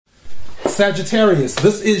Sagittarius,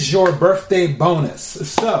 this is your birthday bonus.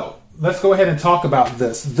 So let's go ahead and talk about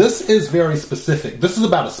this. This is very specific. This is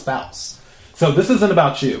about a spouse. So this isn't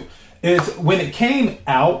about you. It's when it came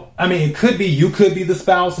out, I mean, it could be, you could be the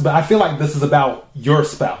spouse, but I feel like this is about your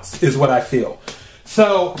spouse is what I feel.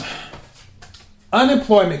 So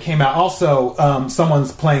unemployment came out. Also,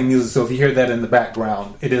 someone's playing music. So if you hear that in the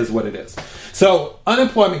background, it is what it is. So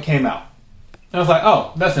unemployment came out. And I was like,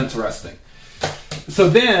 oh, that's interesting. So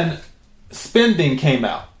then spending came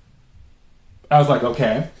out. I was like,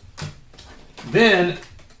 okay. Then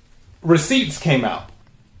receipts came out.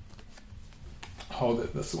 Hold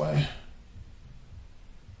it this way.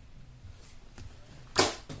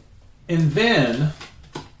 And then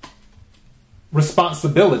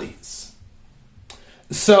responsibilities.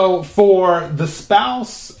 So for the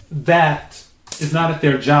spouse that is not at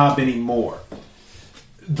their job anymore,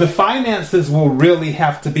 the finances will really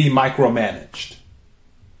have to be micromanaged.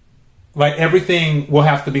 Like everything will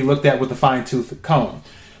have to be looked at with a fine-tooth comb,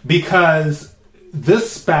 because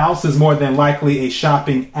this spouse is more than likely a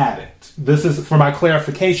shopping addict. This is for my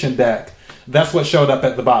clarification deck. That's what showed up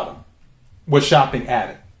at the bottom, was shopping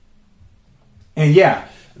addict. And yeah,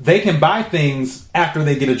 they can buy things after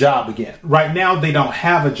they get a job again. Right now, they don't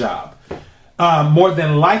have a job. More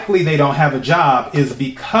than likely, they don't have a job is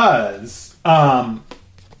because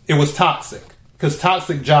it was toxic, because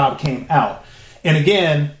toxic job came out. And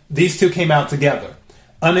again, these two came out together.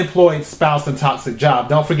 Unemployed spouse and toxic job.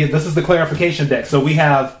 Don't forget, this is the clarification deck. So we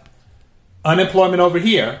have unemployment over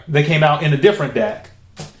here that came out in a different deck.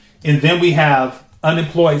 And then we have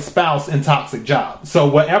unemployed spouse and toxic job. So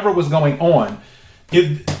whatever was going on,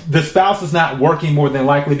 the spouse is not working more than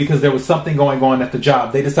likely because there was something going on at the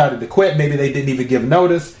job. They decided to quit. Maybe they didn't even give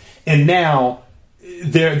notice. And now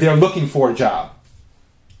they're looking for a job.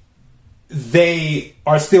 They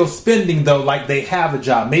are still spending, though, like they have a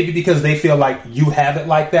job. Maybe because they feel like you have it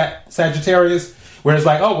like that, Sagittarius. Where it's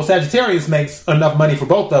like, oh, well, Sagittarius makes enough money for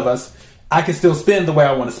both of us. I can still spend the way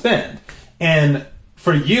I want to spend. And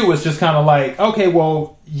for you, it's just kind of like, okay,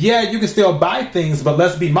 well, yeah, you can still buy things, but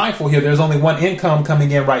let's be mindful here. There's only one income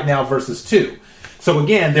coming in right now versus two. So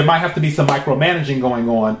again, there might have to be some micromanaging going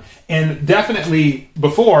on. And definitely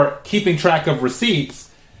before, keeping track of receipts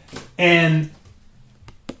and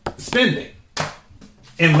spending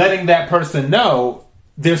and letting that person know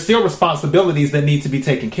there's still responsibilities that need to be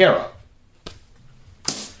taken care of.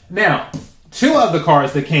 Now, two of the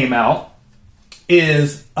cards that came out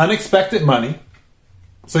is unexpected money.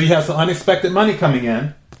 So you have some unexpected money coming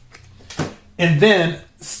in. And then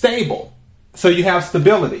stable. So you have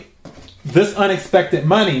stability. This unexpected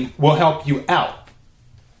money will help you out.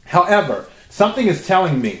 However, something is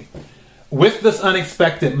telling me with this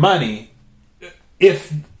unexpected money,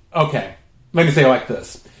 let me say it like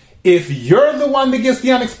this. If you're the one that gets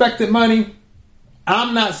the unexpected money,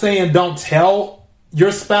 I'm not saying don't tell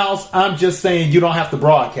your spouse. I'm just saying you don't have to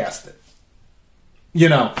broadcast it. You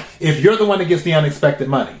know, if you're the one that gets the unexpected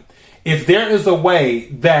money, if there is a way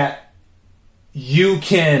that you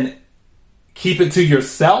can keep it to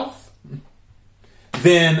yourself,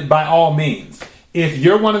 then by all means. If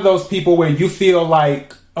you're one of those people where you feel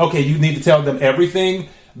like, okay, you need to tell them everything,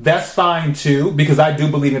 that's fine too, because I do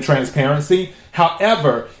believe in transparency.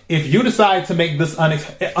 However, if you decide to make this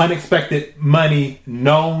unexpected money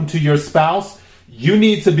known to your spouse, you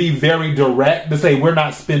need to be very direct to say, we're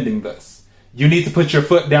not spending this. You need to put your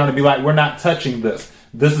foot down and be like, we're not touching this.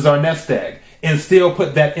 This is our nest egg. And still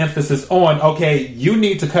put that emphasis on, okay, you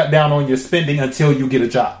need to cut down on your spending until you get a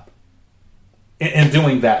job. And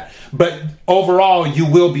doing that. But overall, you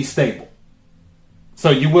will be stable.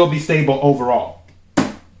 So you will be stable overall.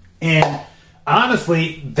 And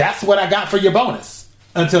honestly, that's what I got for your bonus.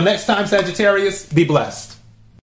 Until next time, Sagittarius, be blessed.